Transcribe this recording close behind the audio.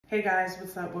Hey guys,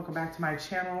 what's up? Welcome back to my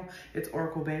channel. It's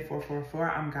Oracle Bay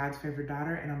 444. I'm God's favorite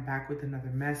daughter and I'm back with another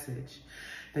message.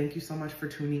 Thank you so much for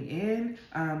tuning in.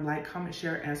 Like, comment,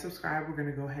 share, and subscribe. We're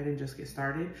gonna go ahead and just get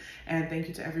started. And thank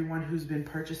you to everyone who's been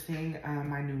purchasing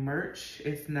my new merch.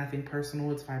 It's nothing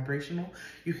personal, it's vibrational.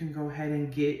 You can go ahead and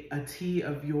get a tee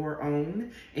of your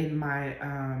own in my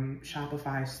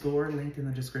Shopify store, linked in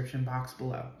the description box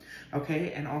below.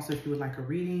 Okay, and also if you would like a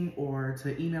reading or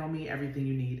to email me, everything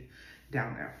you need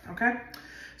down there. Okay,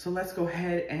 so let's go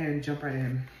ahead and jump right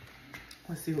in.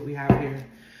 Let's see what we have here.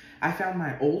 I found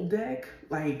my old deck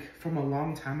like from a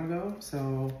long time ago,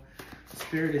 so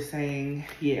Spirit is saying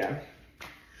yeah.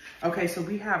 Okay, so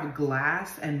we have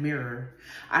glass and mirror.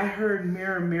 I heard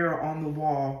mirror, mirror on the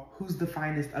wall, who's the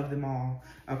finest of them all?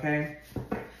 Okay,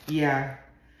 yeah.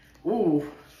 Ooh,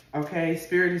 okay,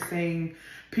 Spirit is saying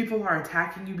people are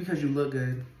attacking you because you look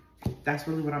good. That's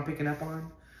really what I'm picking up on.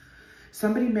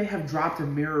 Somebody may have dropped a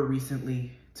mirror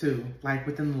recently too, like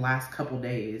within the last couple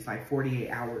days, like 48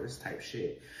 hours type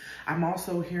shit. I'm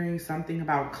also hearing something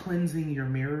about cleansing your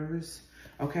mirrors,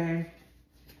 okay?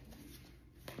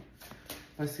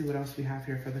 Let's see what else we have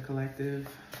here for the collective.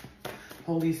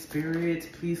 Holy Spirit,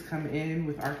 please come in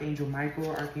with Archangel Michael,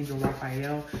 Archangel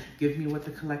Raphael. Give me what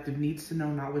the collective needs to know,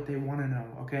 not what they want to know,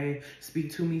 okay?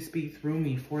 Speak to me, speak through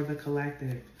me for the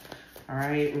collective. All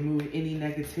right, remove any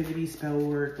negativity, spell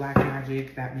word, black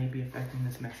magic that may be affecting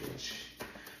this message.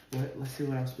 Let's see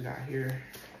what else we got here.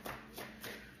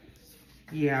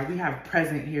 Yeah, we have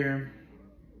present here.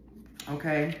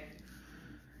 Okay.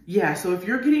 Yeah, so if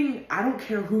you're getting, I don't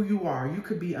care who you are, you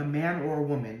could be a man or a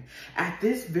woman. At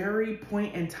this very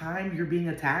point in time, you're being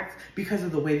attacked because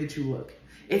of the way that you look.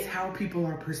 It's how people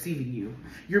are perceiving you.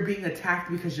 You're being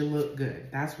attacked because you look good.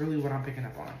 That's really what I'm picking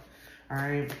up on. All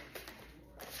right.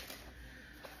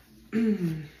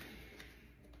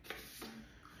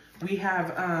 We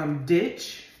have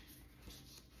ditch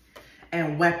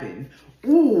and weapon.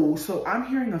 Ooh, so I'm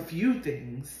hearing a few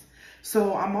things.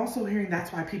 So I'm also hearing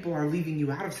that's why people are leaving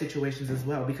you out of situations as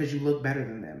well, because you look better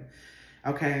than them.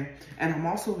 Okay, and I'm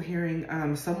also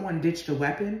hearing someone ditched a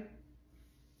weapon.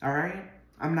 All right,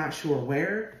 I'm not sure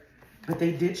where, but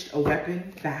they ditched a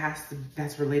weapon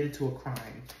that's related to a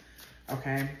crime.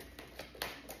 Okay.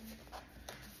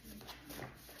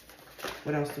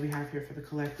 What else do we have here for the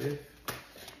collective?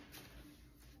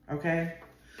 Okay.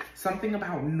 Something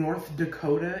about North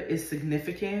Dakota is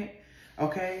significant.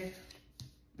 Okay.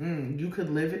 You could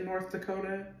live in North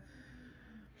Dakota.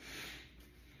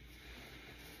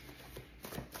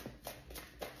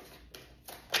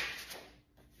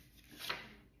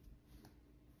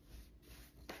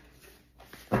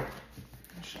 I'll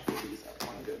shuffle these up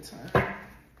one good time.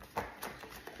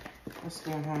 What's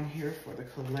going on here for the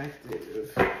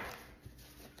collective?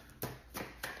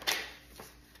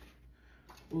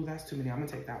 Ooh, that's too many. I'm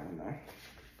gonna take that one though.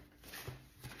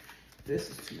 This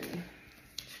is too many.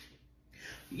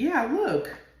 Yeah,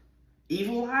 look.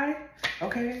 Evil eye.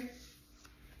 Okay.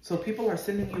 So people are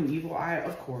sending you evil eye,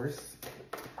 of course.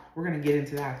 We're gonna get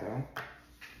into that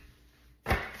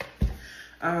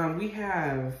though. We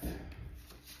have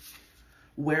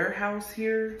warehouse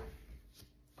here.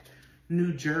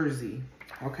 New Jersey.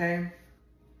 Okay.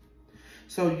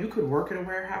 So you could work at a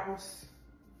warehouse.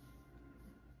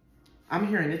 I'm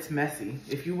hearing it's messy.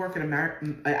 If you work at a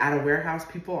warehouse,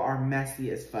 people are messy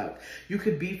as fuck. You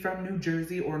could be from New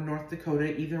Jersey or North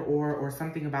Dakota, either or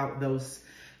something about those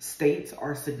states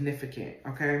are significant,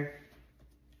 okay?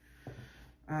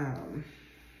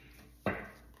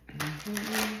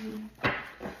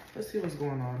 Let's see what's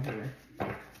going on here.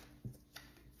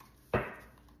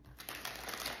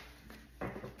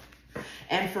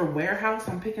 And for warehouse,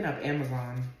 I'm picking up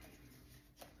Amazon.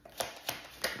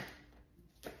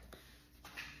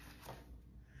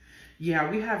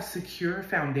 Yeah, we have secure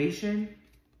foundation.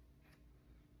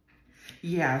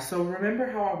 Yeah, so remember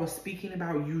how I was speaking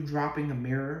about you dropping a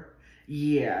mirror?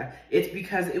 Yeah, it's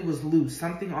because it was loose.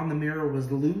 Something on the mirror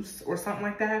was loose or something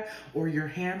like that, or your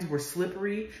hands were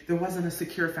slippery. There wasn't a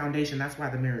secure foundation. That's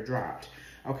why the mirror dropped,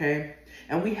 okay?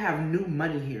 And we have new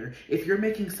money here. If you're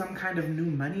making some kind of new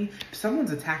money,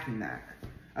 someone's attacking that,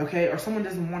 okay? Or someone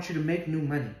doesn't want you to make new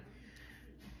money.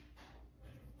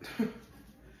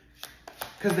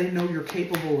 Because they know you're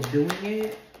capable of doing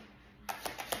it.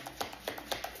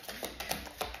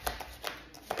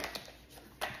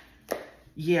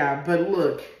 Yeah, but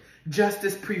look,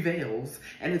 justice prevails.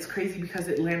 And it's crazy because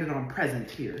it landed on present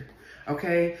here.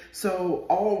 Okay? So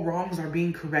all wrongs are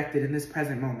being corrected in this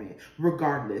present moment,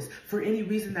 regardless. For any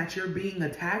reason that you're being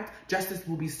attacked, justice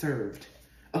will be served.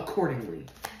 accordingly,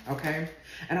 okay?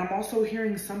 And I'm also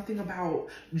hearing something about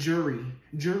jury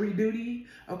duty,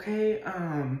 okay?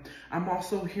 I'm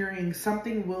also hearing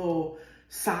something will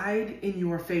side in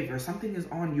your favor. Something is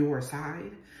on your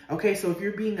side, okay? So if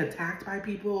you're being attacked by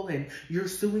people and you're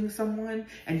suing someone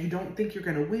and you don't think you're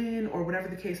gonna win or whatever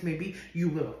the case may be, you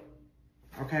will,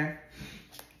 okay?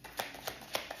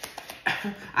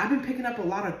 I've been picking up a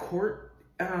lot of court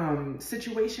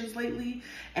situations lately,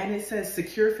 and it says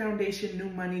secure foundation, new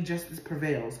money, justice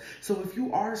prevails. So if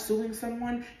you are suing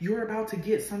someone, you're about to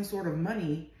get some sort of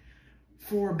money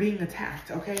for being attacked,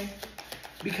 okay?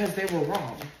 Because they were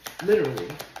wrong, literally.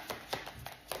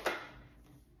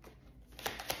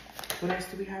 What else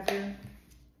do we have here?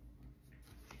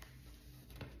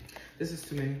 This is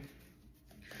too many.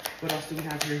 What else do we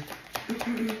have here?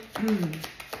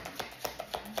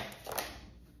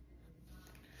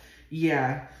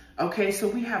 Yeah. Okay, so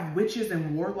we have witches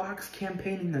and warlocks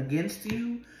campaigning against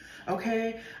you.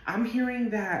 Okay, I'm hearing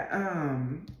that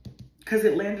because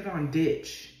it landed on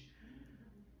ditch.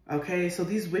 Okay, so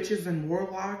these witches and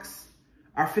warlocks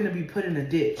are finna be put in a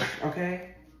ditch,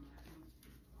 okay?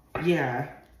 Yeah.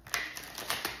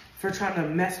 For trying to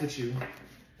mess with you.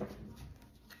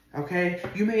 Okay,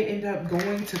 you may end up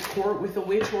going to court with a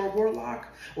witch or a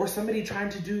warlock, or somebody trying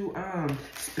to do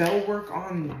spell work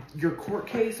on your court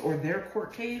case or their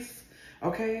court case,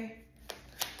 okay?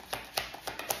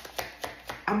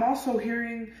 I'm also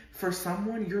hearing for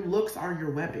someone, your looks are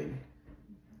your weapon.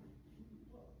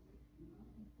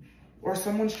 Or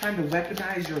someone's trying to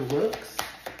weaponize your looks.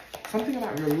 Something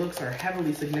about your looks are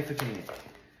heavily significant.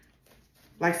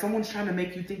 Like someone's trying to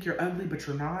make you think you're ugly, but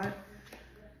you're not.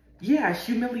 Yeah,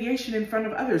 humiliation in front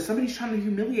of others. Somebody's trying to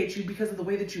humiliate you because of the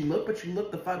way that you look, but you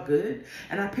look the fuck good.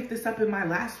 And I picked this up in my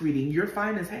last reading. You're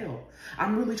fine as hell.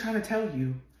 I'm really trying to tell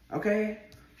you, okay?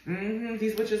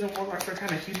 These witches and warlocks are trying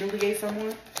to humiliate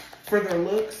someone for their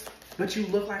looks, but you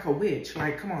look like a witch.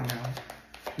 Like, come on now.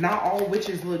 Not all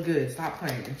witches look good. Stop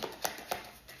playing.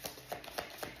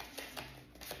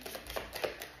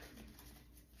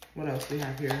 What else do we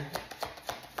have here?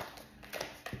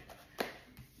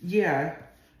 Yeah.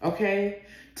 Okay,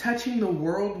 touching the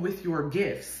world with your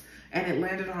gifts, and it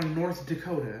landed on North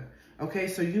Dakota. Okay,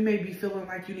 so you may be feeling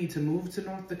like you need to move to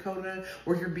North Dakota,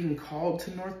 or you're being called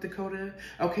to North Dakota,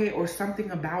 okay, or something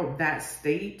about that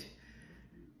state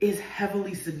is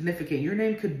heavily significant. Your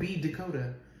name could be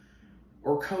Dakota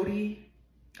or Cody,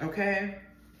 okay?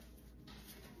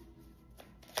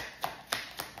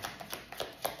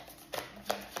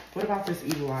 What about this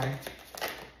evil eye?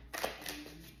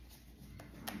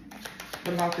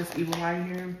 What about this evil eye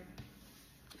here?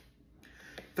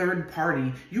 Third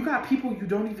party. You got people you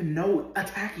don't even know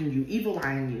attacking you, evil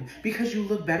eyeing you because you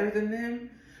look better than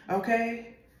them,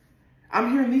 okay?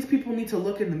 I'm hearing these people need to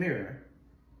look in the mirror.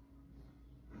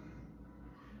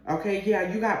 Okay,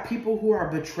 yeah, you got people who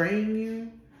are betraying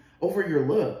you over your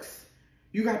looks.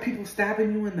 You got people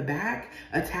stabbing you in the back,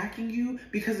 attacking you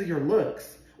because of your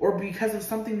looks or because of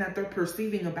something that they're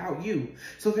perceiving about you.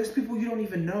 So there's people you don't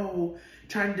even know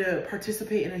trying to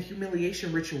participate in a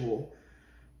humiliation ritual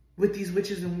with these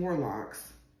witches and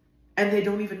warlocks. And they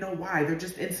don't even know why. They're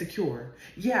just insecure.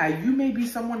 Yeah, you may be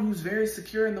someone who's very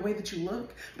secure in the way that you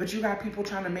look, but you got people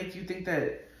trying to make you think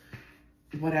that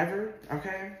whatever,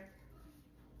 okay?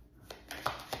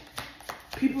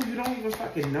 People you don't even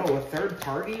fucking know, a third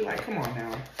party? Like, come on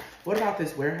now. What about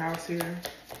this warehouse here?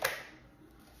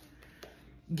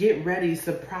 Get ready,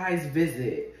 surprise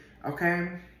visit, okay?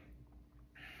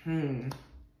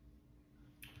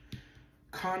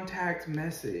 Contact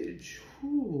message.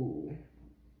 Ooh.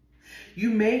 You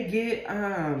may get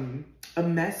a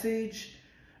message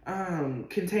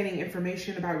containing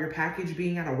information about your package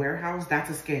being at a warehouse. That's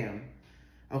a scam,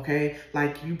 okay?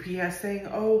 Like UPS saying,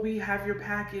 oh, we have your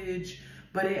package,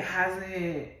 but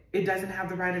it doesn't have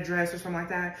the right address or something like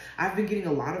that. I've been getting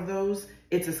a lot of those.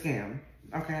 It's a scam,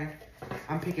 okay?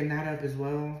 I'm picking that up as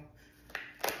well.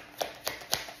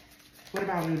 What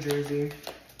about New Jersey?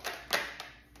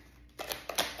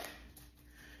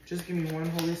 Just give me one,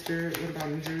 Holy Spirit. What about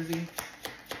New Jersey?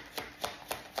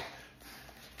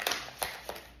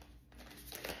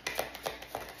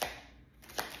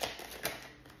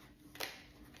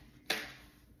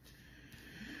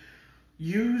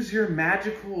 Use your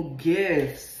magical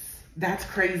gifts. That's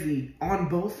crazy. On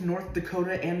both North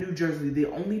Dakota and New Jersey, the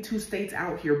only two states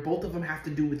out here, both of them have to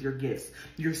do with your gifts,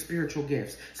 your spiritual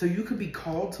gifts. So you could be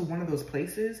called to one of those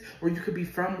places, or you could be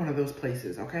from one of those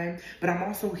places, okay? But I'm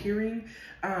also hearing,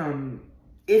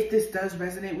 if this does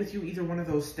resonate with you, either one of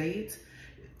those states,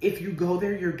 if you go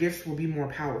there, your gifts will be more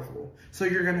powerful. So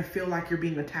you're gonna feel like you're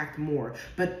being attacked more.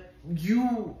 But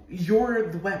you're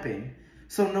the weapon.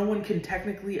 So no one can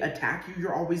technically attack you.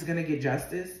 You're always going to get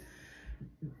justice.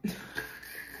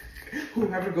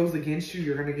 Whoever goes against you,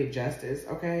 you're going to get justice,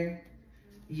 okay?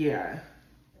 Yeah.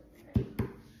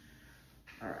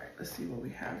 All right, let's see what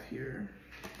we have here.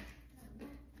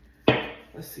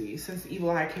 Let's see. Since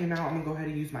Evil Eye came out, I'm going to go ahead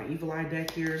and use my Evil Eye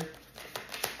deck here.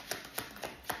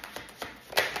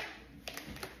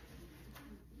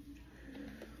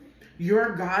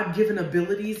 Your God-given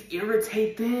abilities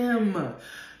irritate them.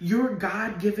 Your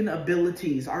God-given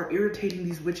abilities are irritating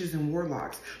these witches and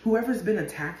warlocks. Whoever's been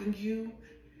attacking you,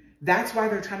 that's why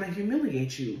they're trying to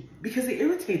humiliate you, because it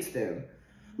irritates them.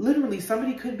 Literally,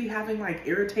 somebody could be having like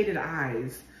irritated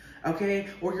eyes, okay?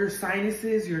 Or your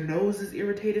sinuses, your nose is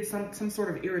irritated, some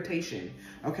sort of irritation,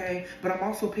 okay? But I'm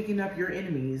also picking up your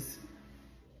enemies,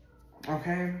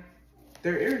 okay?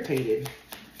 They're irritated.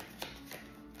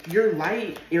 Your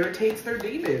light irritates their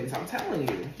demons, I'm telling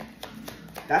you.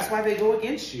 That's why they go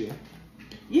against you.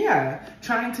 Yeah,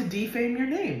 trying to defame your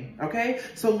name, okay?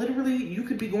 So literally, you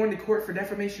could be going to court for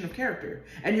defamation of character,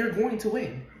 and you're going to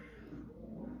win.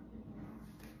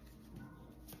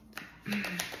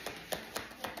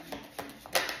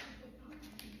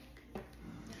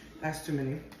 That's too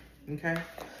many, okay?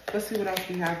 Let's see what else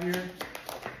we have here.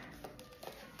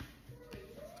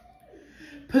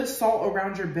 Put salt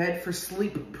around your bed for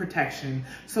sleep protection.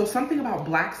 So something about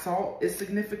black salt is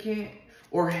significant,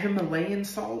 or Himalayan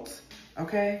salt,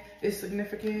 okay, is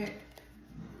significant.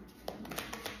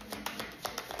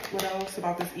 What else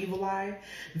about this Evil Eye?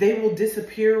 They will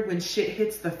disappear when shit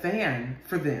hits the fan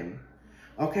for them,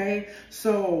 okay?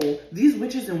 So these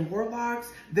witches and warlocks,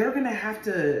 they're gonna have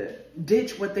to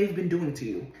ditch what they've been doing to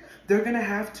you. They're gonna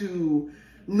have to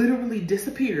literally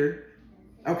disappear,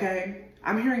 okay?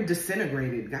 I'm hearing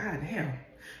disintegrated, god damn,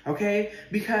 okay?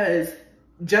 Because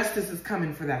justice is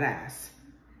coming for that ass,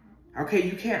 okay?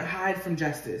 You can't hide from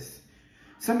justice.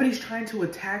 Somebody's trying to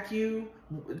attack you,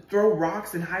 throw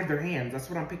rocks and hide their hands.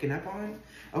 That's what I'm picking up on,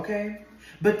 okay?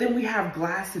 But then we have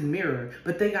glass and mirror,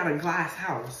 but they got a glass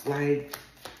house. Like,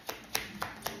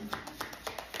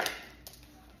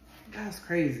 that's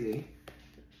crazy.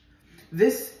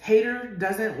 This hater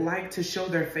doesn't like to show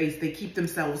their face. They keep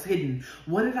themselves hidden.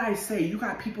 What did I say? You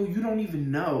got people you don't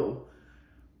even know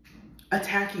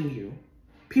attacking you.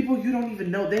 People you don't even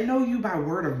know. They know you by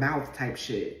word of mouth type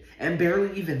shit. And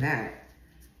barely even that.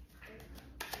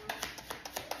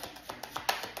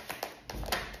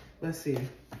 Let's see.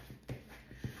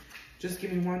 Just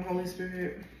give me one, Holy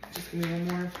Spirit. Just give me one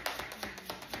more.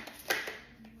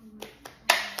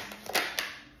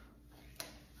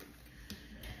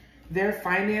 Their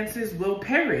finances will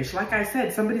perish. Like I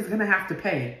said, somebody's going to have to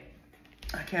pay.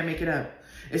 I can't make it up.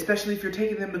 Especially if you're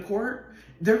taking them to court,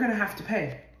 they're going to have to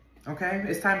pay. Okay?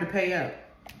 It's time to pay up.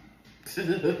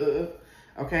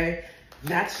 Okay?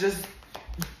 That's just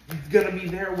going to be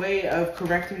their way of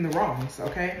correcting the wrongs.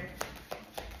 Okay?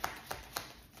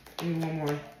 Give me one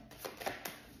more.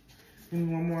 Give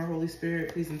me one more, Holy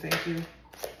Spirit, please and thank you.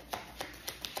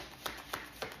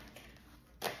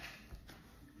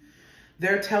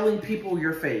 They're telling people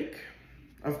you're fake.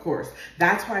 Of course.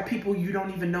 That's why people you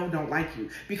don't even know don't like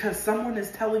you. Because someone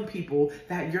is telling people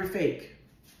that you're fake.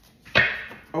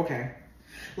 Okay.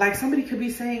 Like somebody could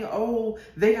be saying, oh,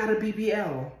 they got a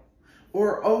BBL.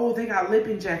 Or, oh, they got lip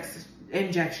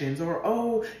injections. Or,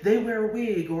 oh, they wear a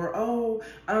wig. Or, oh,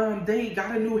 they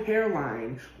got a new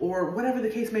hairline. Or whatever the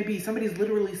case may be. Somebody's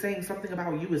literally saying something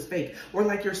about you is fake. Or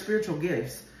like your spiritual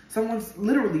gifts. Someone's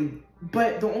literally...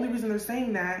 But the only reason they're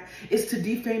saying that is to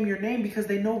defame your name because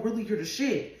they know really you're the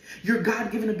shit. Your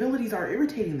God-given abilities are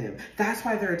irritating them. That's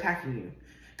why they're attacking you.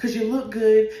 Because you look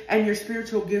good and your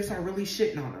spiritual gifts are really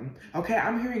shitting on them. Okay?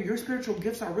 I'm hearing your spiritual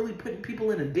gifts are really putting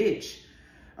people in a ditch.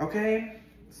 Okay?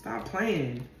 Stop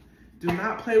playing. Do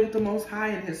not play with the Most High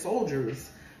and his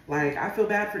soldiers. Like, I feel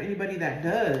bad for anybody that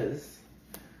does.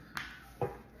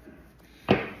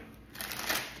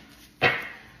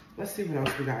 Let's see what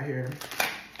else we got here.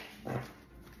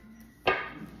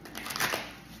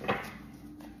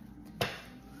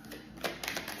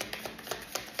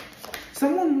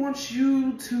 Someone wants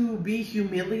you to be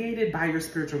humiliated by your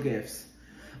spiritual gifts.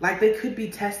 Like they could be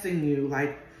testing you,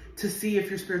 like to see if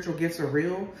your spiritual gifts are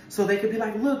real. So they could be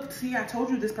like, look, see, I told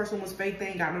you this person was fake. They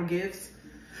ain't got no gifts.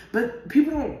 But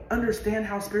people don't understand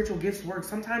how spiritual gifts work.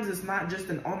 Sometimes it's not just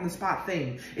an on-the-spot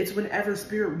thing. It's whenever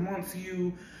spirit wants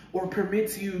you or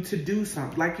permits you to do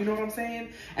something. Like, you know what I'm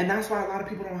saying? And that's why a lot of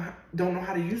people don't know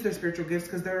how to use their spiritual gifts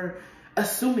because they're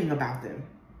assuming about them.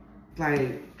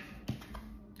 Like,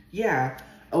 yeah,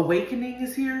 awakening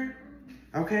is here,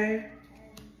 okay?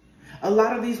 A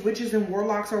lot of these witches and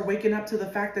warlocks are waking up to the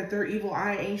fact that their evil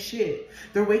eye ain't shit.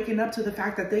 They're waking up to the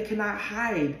fact that they cannot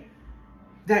hide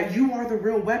that you are the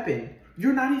real weapon.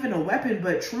 You're not even a weapon,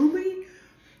 but truly,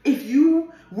 if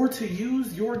you were to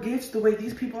use your gifts the way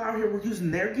these people out here were using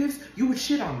their gifts, you would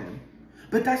shit on them.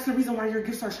 But that's the reason why your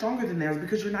gifts are stronger than theirs,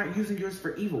 because you're not using yours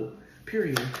for evil,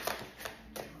 period.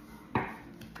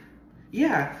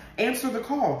 Yeah, answer the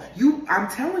call. I'm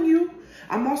telling you,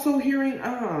 I'm also hearing,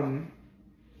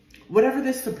 whatever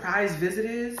this surprise visit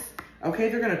is, okay,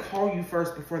 they're going to call you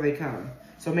first before they come.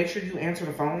 So make sure you answer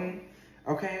the phone,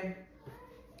 okay?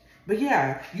 But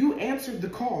yeah, you answered the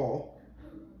call,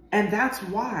 and that's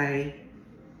why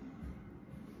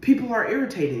people are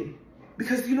irritated.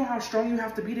 Because you know how strong you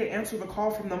have to be to answer the call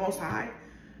from the Most High?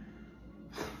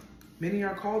 Many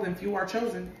are called and few are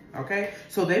chosen, okay?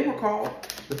 So they were called,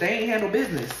 but they ain't handle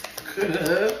business.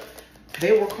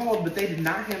 They were called, but they did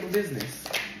not handle business,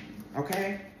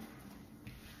 okay?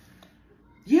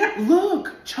 Yeah,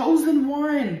 look, chosen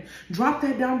one. Drop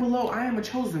that down below. I am a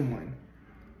chosen one.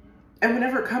 And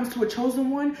whenever it comes to a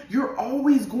chosen one, you're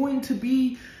always going to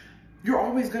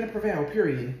prevail,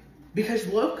 period. Because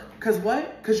look, because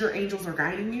what? Because your angels are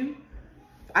guiding you.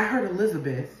 I heard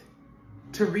Elizabeth,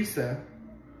 Teresa,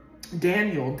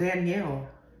 Daniel, Danielle,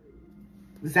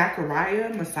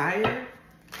 Zachariah, Messiah,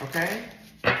 okay?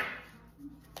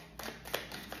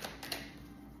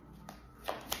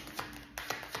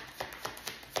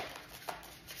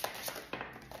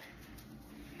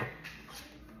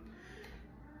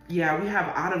 Yeah, we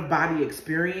have out-of-body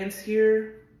experience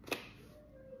here.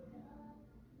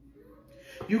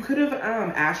 You could have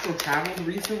astral traveled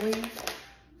recently,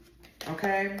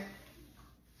 okay?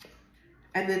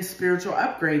 And then spiritual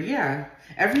upgrade, yeah.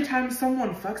 Every time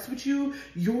someone fucks with you,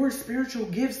 your spiritual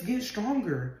gifts get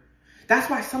stronger. That's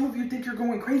why some of you think you're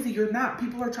going crazy. You're not.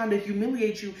 People are trying to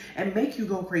humiliate you and make you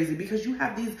go crazy because you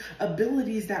have these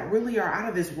abilities that really are out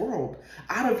of this world,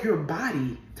 out of your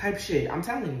body type shit. I'm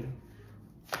telling you.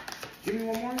 Give me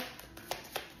one more.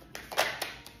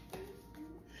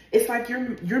 It's like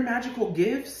your magical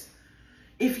gifts,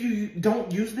 if you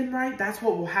don't use them right, that's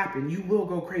what will happen. You will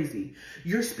go crazy.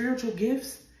 Your spiritual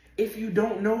gifts, if you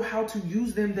don't know how to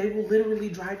use them, they will literally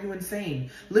drive you insane.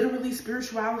 Literally,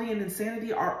 spirituality and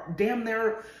insanity are damn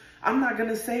near, I'm not going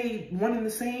to say one and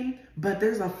the same, but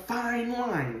there's a fine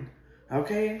line,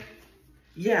 okay?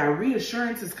 Yeah,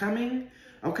 reassurance is coming,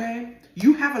 okay?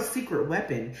 You have a secret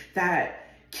weapon that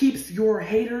keeps your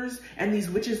haters and these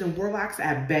witches and warlocks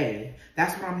at bay.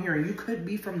 That's what I'm hearing. You could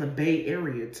be from the Bay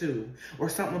Area too, or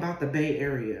something about the Bay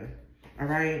Area, all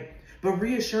right? But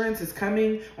reassurance is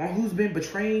coming on who's been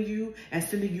betraying you and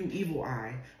sending you evil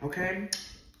eye, okay?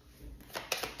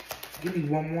 Give me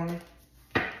one more.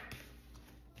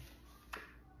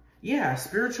 Yeah,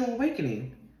 spiritual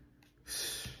awakening.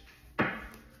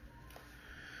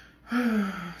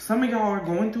 Some of y'all are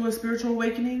going through a spiritual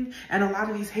awakening, and a lot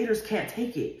of these haters can't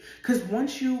take it. Because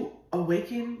once you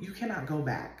awaken, you cannot go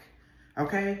back,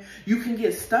 okay? You can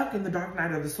get stuck in the dark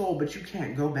night of the soul, but you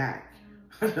can't go back,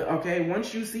 okay?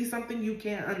 Once you see something, you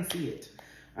can't unsee it.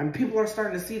 And people are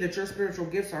starting to see that your spiritual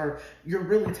gifts you're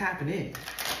really tapping in,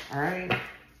 all right?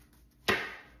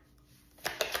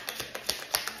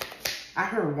 I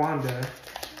heard Wanda,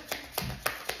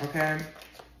 okay?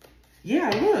 Yeah,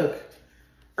 look.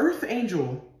 Earth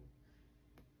angel.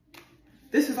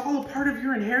 This is all a part of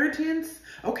your inheritance.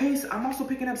 Okay, so I'm also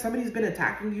picking up somebody's been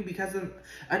attacking you because of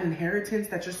an inheritance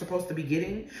that you're supposed to be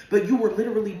getting, but you were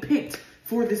literally picked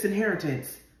for this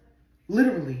inheritance.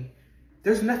 Literally.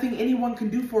 There's nothing anyone can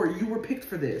do for it. You were picked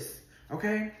for this,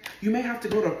 okay? You may have to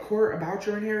go to court about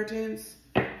your inheritance.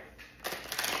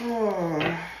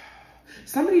 Oh.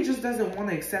 Somebody just doesn't want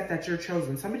to accept that you're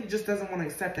chosen. Somebody just doesn't want to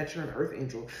accept that you're an earth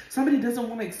angel. Somebody doesn't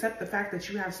want to accept the fact that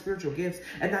you have spiritual gifts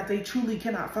and that they truly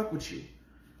cannot fuck with you.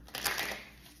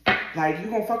 Like, you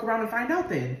gonna fuck around and find out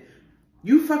then.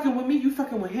 You fucking with me, you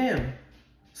fucking with him.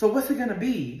 So what's it gonna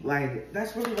be? Like,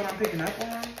 that's really what I'm picking up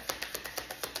on.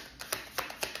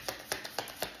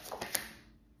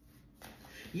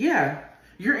 Yeah.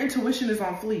 Your intuition is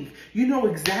on fleek. You know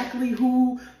exactly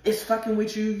who is fucking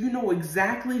with you. You know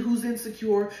exactly who's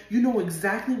insecure. You know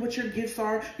exactly what your gifts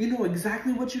are. You know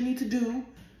exactly what you need to do.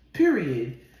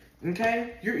 Period.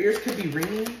 Okay? Your ears could be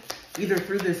ringing either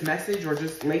through this message or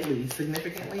just lately,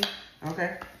 significantly.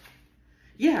 Okay?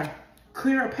 Yeah.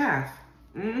 Clear a path.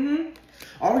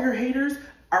 All your haters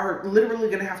are literally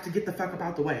going to have to get the fuck up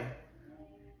out the way.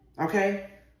 Okay?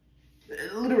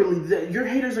 Literally, your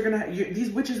haters are going to,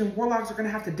 these witches and warlocks are going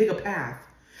to have to dig a path.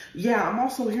 Yeah, I'm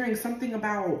also hearing something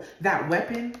about that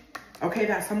weapon, okay,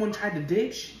 that someone tried to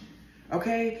ditch.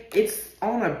 Okay? It's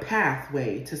on a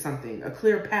pathway to something, a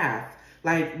clear path.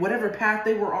 Like, whatever path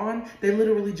they were on, they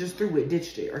literally just threw it,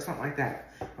 ditched it, or something like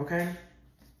that. Okay?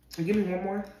 And give me one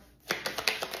more.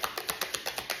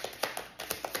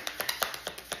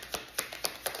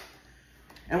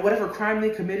 And whatever crime they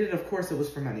committed, of course, it was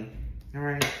for money. All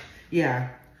right? Yeah.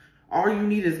 All you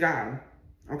need is God.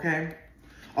 Okay?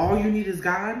 All you need is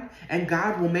God, and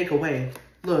God will make a way.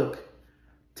 Look,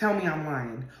 tell me I'm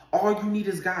lying. All you need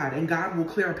is God, and God will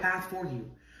clear a path for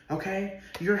you. Okay?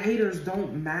 Your haters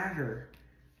don't matter.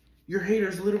 Your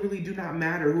haters literally do not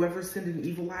matter. Whoever sent an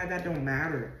evil eye, that don't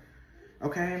matter.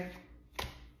 Okay?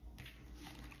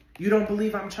 You don't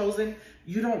believe I'm chosen?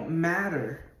 You don't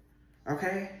matter.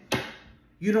 Okay?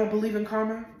 You don't believe in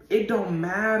karma? It don't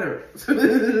matter.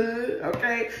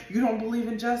 Okay? You don't believe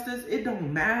in justice? It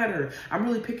don't matter. I'm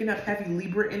really picking up heavy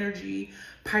Libra energy,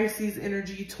 Pisces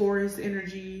energy, Taurus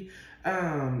energy,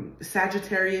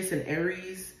 Sagittarius and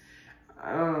Aries.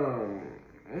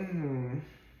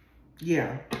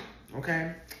 Yeah.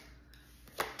 Okay?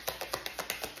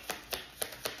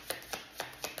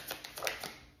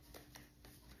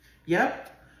 Yep.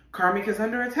 Karmic is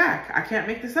under attack. I can't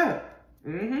make this up.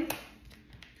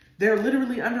 They're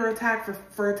literally under attack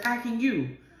for attacking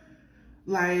you.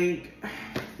 Like,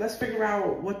 let's figure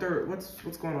out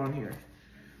what's going on here.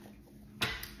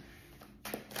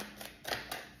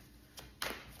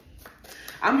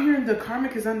 I'm hearing the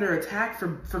karmic is under attack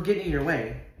for getting in your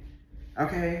way.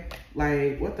 Okay?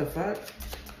 Like, what the fuck?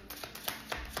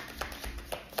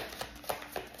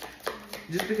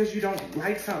 Just because you don't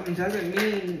like something doesn't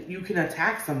mean you can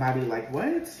attack somebody. Like,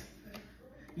 what?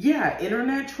 Yeah,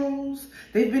 internet trolls.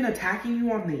 They've been attacking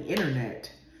you on the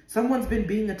internet. Someone's been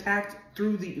being attacked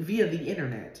via the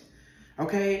internet.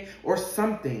 Okay? Or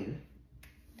something.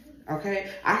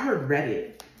 Okay? I heard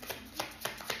Reddit.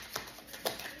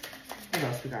 What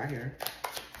else we got here?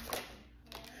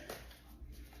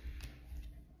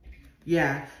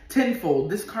 Yeah, tenfold.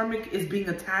 This karmic is being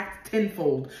attacked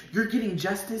tenfold. You're getting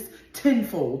justice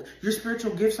tenfold. Your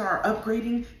spiritual gifts are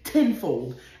upgrading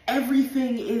tenfold.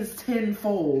 Everything is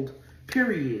tenfold.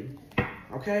 Period.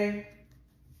 Okay?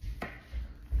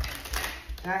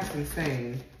 That's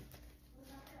insane.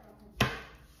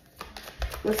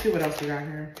 Let's see what else we got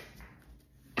here.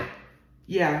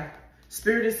 Yeah.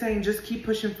 Spirit is saying just keep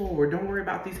pushing forward. Don't worry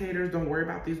about these haters. Don't worry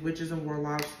about these witches and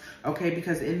warlocks. Okay?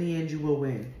 Because in the end, you will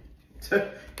win.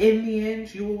 In the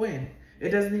end, you will win. It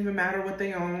doesn't even matter what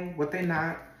they own, what they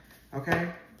not. Okay?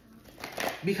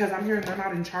 Because I'm hearing they're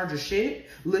not in charge of shit.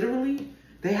 Literally,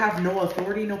 they have no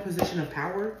authority, no position of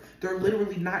power. They're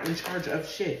literally not in charge of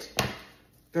shit.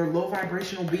 They're low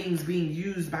vibrational beings being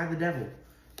used by the devil.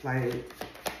 Like,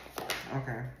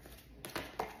 okay.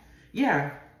 Yeah.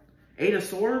 8 of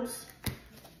Swords.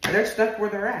 They're stuck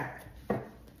where they're at.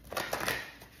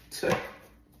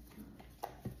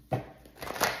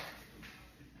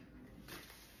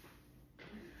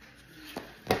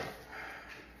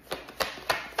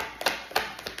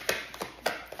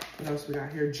 What else we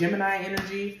got here? Gemini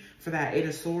energy for that 8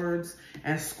 of Swords.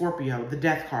 And Scorpio, the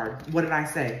death card. What did I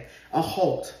say? A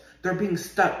halt. They're being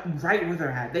stuck right where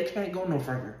they're at. They can't go no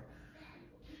further.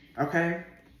 Okay?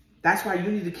 That's why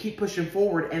you need to keep pushing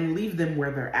forward and leave them where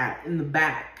they're at, in the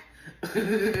back.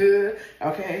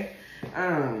 Okay?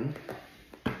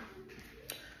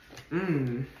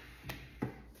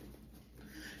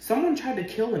 Someone tried to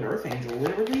kill an earth angel,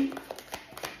 literally.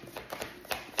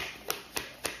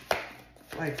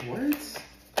 Like, what?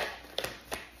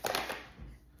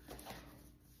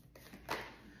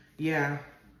 Yeah.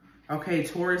 Okay,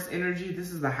 Taurus energy,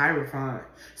 this is the Hierophant.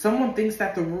 Someone thinks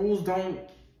that the rules don't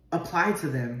apply to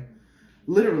them.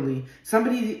 Literally.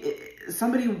 Somebody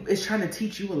is trying to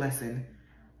teach you a lesson.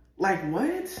 Like,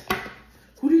 what?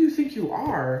 Who do you think you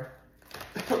are?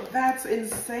 That's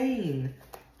insane.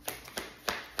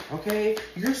 Okay?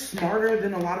 You're smarter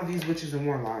than a lot of these witches and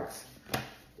warlocks.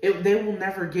 They will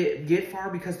never get far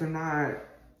because they're not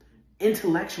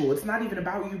intellectual. It's not even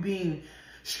about you being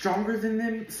stronger than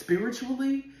them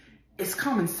spiritually. It's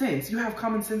common sense. You have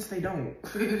common sense, they don't.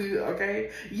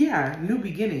 Okay? Yeah, new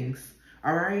beginnings.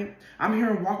 All right? I'm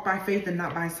hearing walk by faith and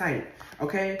not by sight.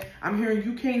 Okay? I'm hearing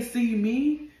you can't see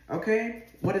me. Okay?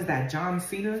 What is that? John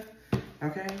Cena?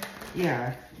 Okay?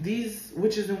 Yeah. These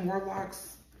witches and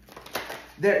warlocks,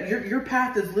 your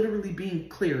path is literally being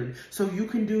cleared so you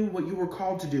can do what you were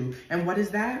called to do. And what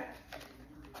is that?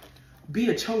 Be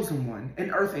a chosen one, an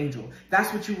earth angel.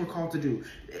 That's what you were called to do.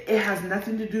 It has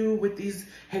nothing to do with these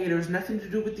haters, nothing to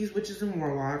do with these witches and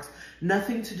warlocks,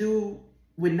 nothing to do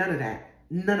with none of that.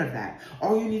 None of that.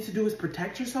 All you need to do is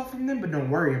protect yourself from them, but don't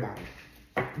worry about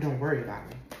it. Don't worry about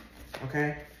it.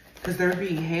 Okay? because they're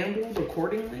being handled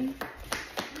accordingly.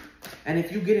 And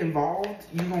if you get involved,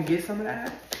 you're going to get some of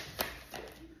that.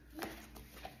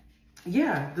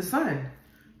 Yeah, the sun.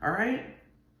 All right.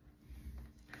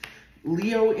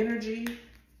 Leo energy.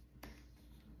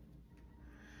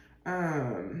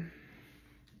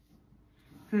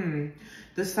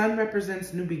 The sun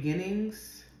represents new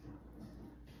beginnings.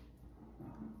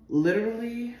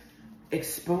 Literally,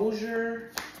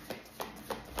 exposure,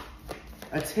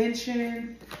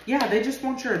 attention. Yeah, they just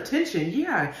want your attention.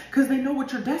 Yeah, because they know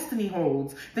what your destiny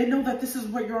holds. They know that this is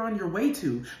what you're on your way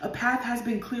to. A path has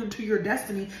been cleared to your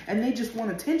destiny, and they just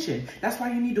want attention. That's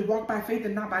why you need to walk by faith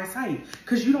and not by sight,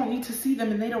 because you don't need to see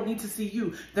them and they don't need to see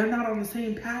you. They're not on the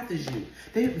same path as you.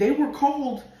 They were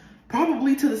called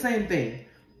probably to the same thing.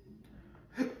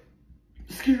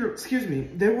 Excuse me.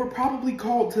 They were probably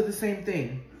called to the same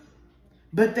thing.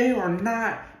 But they are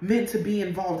not meant to be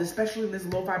involved, especially in this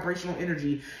low vibrational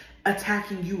energy,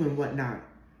 attacking you and whatnot.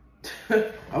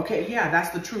 Okay, yeah, that's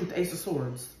the truth. Ace of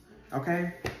Swords.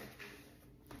 Okay?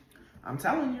 I'm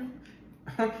telling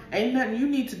you. Ain't nothing you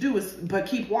need to do but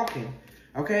keep walking.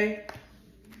 Okay?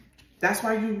 That's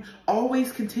why you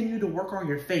always continue to work on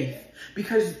your faith.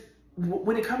 Because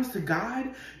when it comes to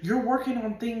God, you're working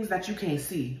on things that you can't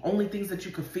see, only things that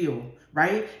you can feel,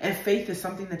 right? And faith is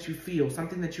something that you feel,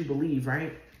 something that you believe,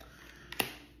 right?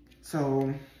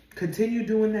 So continue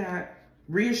doing that.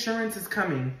 Reassurance is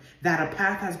coming that a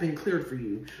path has been cleared for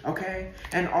you, okay?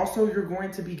 And also you're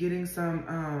going to be getting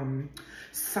some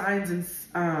signs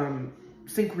and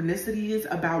synchronicities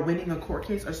about winning a court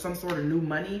case or some sort of new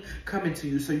money coming to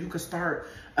you so you could start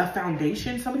a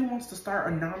foundation. Somebody wants to start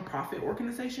a nonprofit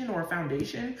organization or a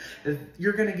foundation.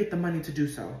 You're going to get the money to do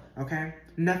so, okay?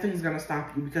 Nothing's going to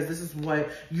stop you because this is what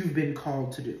you've been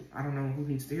called to do. I don't know who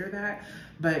needs to hear that,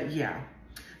 but yeah.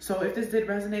 So if this did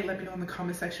resonate, let me know in the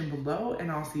comment section below, and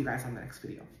I'll see you guys on the next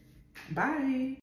video. Bye.